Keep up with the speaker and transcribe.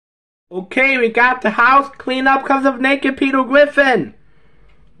Okay, we got the house cleaned up because of Naked Peter Griffin.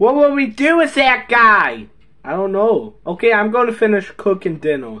 What will we do with that guy? I don't know. Okay, I'm going to finish cooking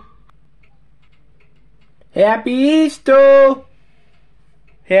dinner. Happy Easter!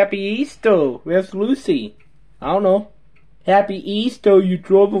 Happy Easter! Where's Lucy? I don't know. Happy Easter, you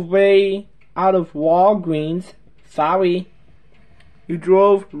drove away out of Walgreens. Sorry. You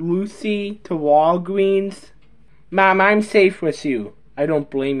drove Lucy to Walgreens? Mom, I'm safe with you. I don't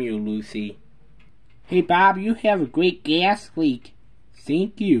blame you, Lucy. Hey, Bob, you have a great gas leak.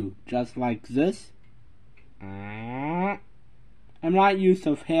 Thank you. Just like this. I'm not used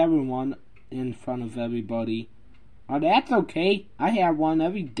to having one in front of everybody. Oh, that's okay. I have one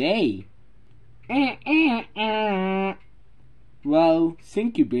every day. Well,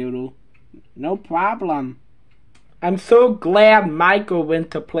 thank you, Beetle. No problem. I'm so glad Michael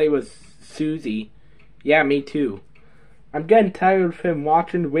went to play with Susie. Yeah, me too. I'm getting tired of him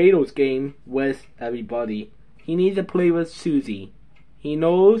watching the Raiders game with everybody. He needs to play with Susie. He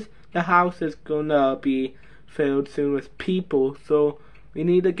knows the house is gonna be filled soon with people, so we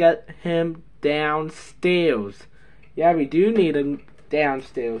need to get him downstairs. Yeah, we do need him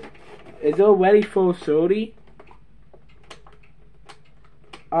downstairs. Is it already 4:30?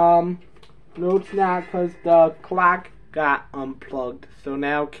 No, it's not, because the clock got unplugged, so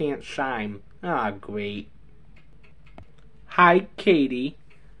now it can't shine. Ah, great. Hi, Katie.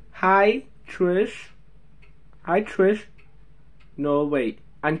 Hi, Trish. Hi, Trish. No, wait.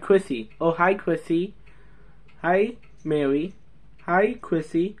 I'm Chrissy. Oh, hi, Chrissy. Hi, Mary. Hi,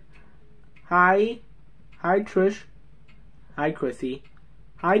 Chrissy. Hi. Hi, Trish. Hi, Chrissy.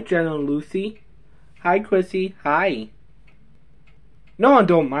 Hi, Jenna and Lucy. Hi, Chrissy. Hi. No one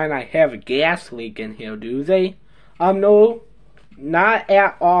don't mind I have a gas leak in here, do they? No. Not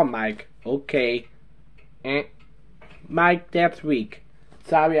at all, Mike. Okay. Mike, that's weak.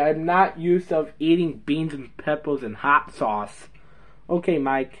 Sorry, I'm not used to eating beans and peppers and hot sauce. Okay,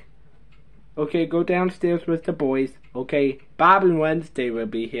 Mike. Okay, go downstairs with the boys. Okay, Bob and Wednesday will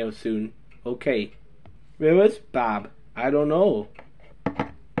be here soon. Okay. Where is Bob? I don't know.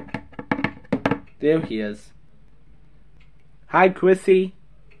 There he is. Hi, Chrissy.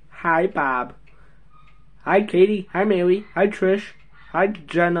 Hi, Bob. Hi, Katie. Hi, Mary. Hi, Trish. Hi,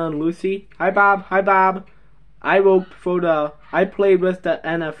 Jenna and Lucy. Hi, Bob. Hi, Bob. I played with the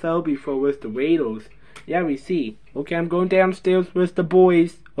NFL before with the Raiders. Yeah, we see. Okay, I'm going downstairs with the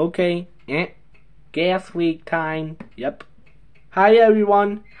boys. Okay. Gas leak time. Yep. Hi,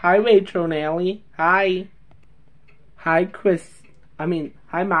 everyone. Hi, Rachel and Allie. Hi. Hi,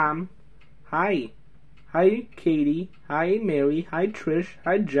 hi, Mom. Hi. Hi, Katie. Hi, Mary. Hi, Trish.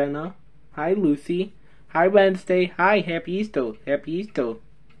 Hi, Jenna. Hi, Lucy. Hi, Wednesday. Hi, Happy Easter. Happy Easter.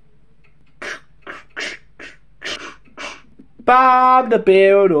 Bob the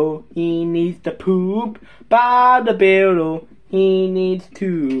Builder, he needs to poop. Bob the Builder, he needs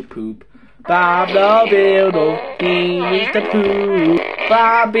to poop. Bob the Builder, he needs to poop.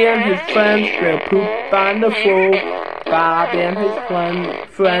 Bob and his friends will poop on the floor. Bob and his friends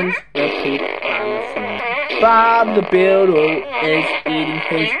will poop on the floor. Bob the Builder is eating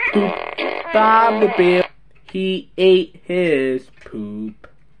his poop. Bob the Builder, he ate his poop.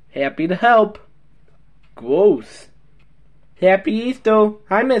 Happy to help. Gross. Happy Easter.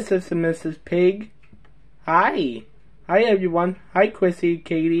 Hi, Mrs. and Mrs. Pig. Hi. Hi, everyone. Hi, Chrissy,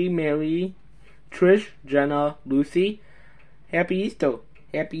 Katie, Mary, Trish, Jenna, Lucy. Happy Easter.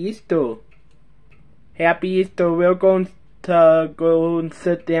 Happy Easter. Happy Easter. We're going to go and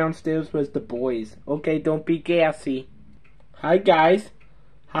sit downstairs with the boys. Okay, don't be gassy. Hi, guys.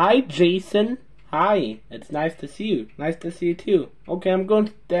 Hi, Jason. Hi. It's nice to see you. Nice to see you, too. Okay, I'm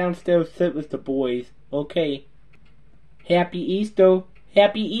going downstairs to sit with the boys. Okay. Happy Easter.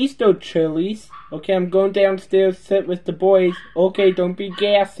 Happy Easter, Chilies. Okay, I'm going downstairs to sit with the boys. Okay, don't be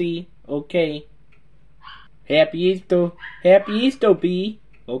gassy. Okay. Happy Easter. Happy Easter, B.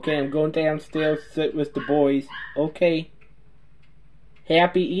 Okay, I'm going downstairs to sit with the boys. Okay.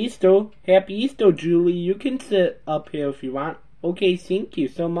 Happy Easter. Happy Easter, Julie. You can sit up here if you want. Okay, thank you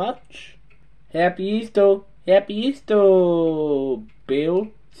so much. Happy Easter. Happy Easter, Bill.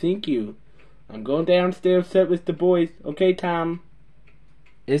 Thank you. I'm going downstairs to sit with the boys. Okay, Tom.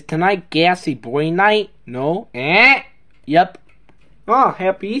 Is tonight gassy boy night? No? Yep. Oh,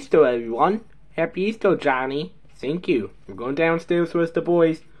 happy Easter, everyone. Happy Easter, Johnny. Thank you. I'm going downstairs with the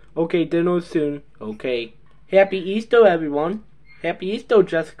boys. Okay, dinner soon. Okay. Happy Easter, everyone. Happy Easter,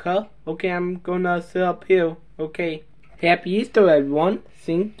 Jessica. Okay, I'm gonna sit up here. Okay. Happy Easter, everyone.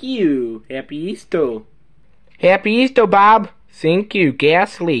 Thank you. Happy Easter. Happy Easter, Bob. Thank you.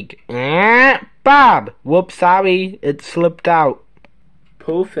 Gas leak. Bob. Whoops, sorry. It slipped out.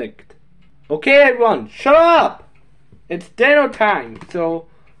 Perfect. Okay, everyone, shut up! It's dinner time, so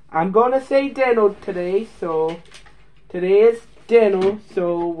I'm gonna say dinner today. So today is dinner,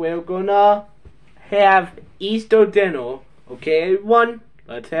 so we're gonna have Easter dinner. Okay, everyone,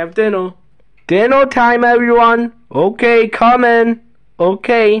 let's have dinner. Dinner time, everyone. Okay, come in.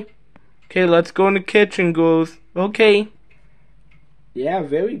 Okay. Okay, let's go in the kitchen, girls. Okay. Yeah,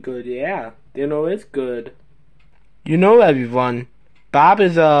 very good, yeah. Dinner is good. You know, everyone, Bob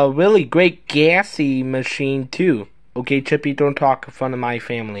is a really great gassy machine, too. Okay, Chippy, don't talk in front of my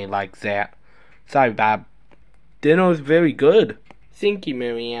family like that. Sorry, Bob. Dinner is very good. Thank you,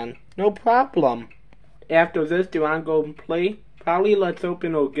 Marianne. No problem. After this, do you want to go and play? Probably let's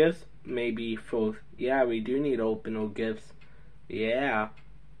open our gifts. Maybe first. Yeah, we do need to open our gifts. Yeah.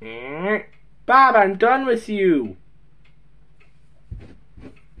 Bob, I'm done with you.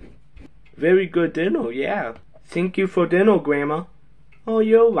 Very good dinner, yeah. Thank you for dinner, Grandma. Oh,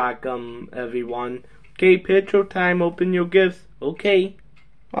 you're welcome, everyone. Okay, picture time, open your gifts. Okay.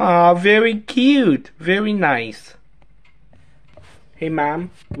 Aw, very cute. Very nice. Hey,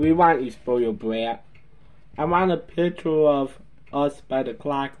 Mom, we want you, spoiled brat. I want a picture of us by the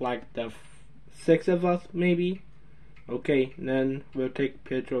clock, like the 6 of us, maybe. Okay, then we'll take a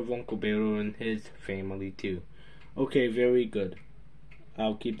picture of Uncle Bear and his family, too. Okay, very good.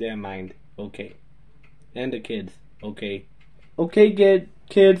 I'll keep that in mind. Okay. And the kids. Okay. Okay,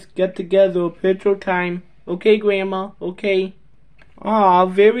 kids, get together. Picture time. Okay, Grandma. Okay. Aw,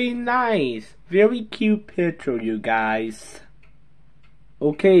 very nice. Very cute picture, you guys.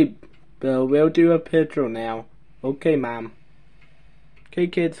 Okay, Bill, we'll do a picture now. Okay, Mom. Okay,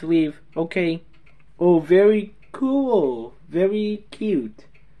 kids, leave. Okay. Oh, very cool. Very cute.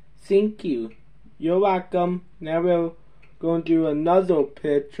 Thank you. You're welcome. Now we're going to do another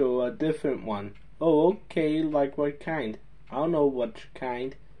picture, a different one. Oh, okay. Like what kind? I don't know what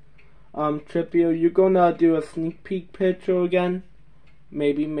kind. Trippy, are you gonna do a sneak peek picture again?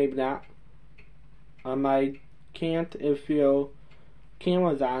 Maybe, maybe not. I can't if your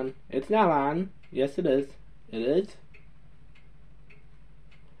camera's on. It's not on. Yes, it is. It is.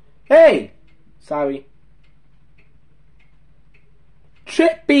 Hey! Sorry.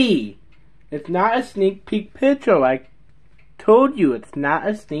 Trippy! It's not a sneak peek picture. I told you it's not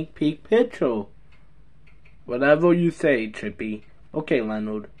a sneak peek picture. Whatever you say, Trippy. Okay,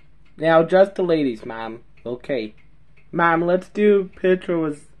 Leonard. Now, just the ladies, Mom. Okay. Mom, let's do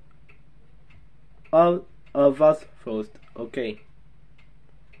pictures of us first. Okay.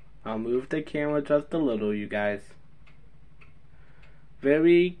 I'll move the camera just a little, you guys.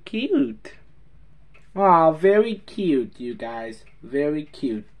 Very cute. Aw, very cute, you guys. Very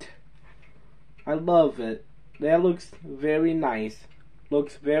cute. I love it. That looks very nice.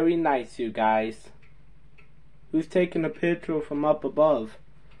 Looks very nice, you guys. Who's taking a picture from up above?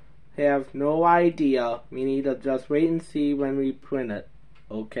 Have no idea. We need to just wait and see when we print it.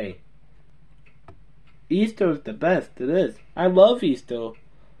 Okay. Easter's the best. It is. I love Easter.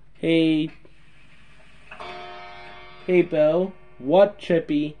 Hey. Hey, Bill. What,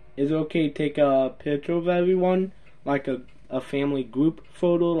 Chippy? Is it okay to take a picture of everyone? Like a family group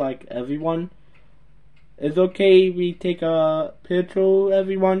photo, like everyone? Is it okay we take a picture,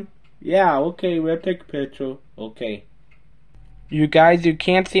 everyone? Yeah, okay, we'll take a picture. Okay. You guys, you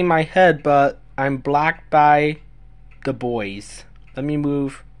can't see my head, but I'm blocked by the boys. Let me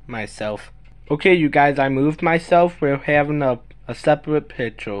move myself. Okay, you guys, I moved myself. We're having a separate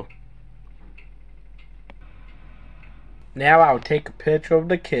picture. Now I'll take a picture of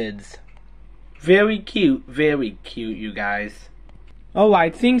the kids. Very cute, you guys.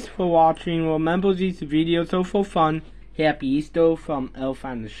 Alright, thanks for watching. Remember, these videos are for fun. Happy Easter from Elf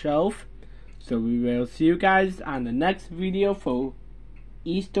on the Shelf. So we will see you guys on the next video for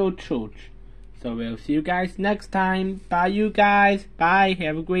Easter Church. So we'll see you guys next time. Bye, you guys. Bye.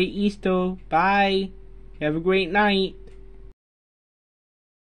 Have a great Easter. Bye. Have a great night.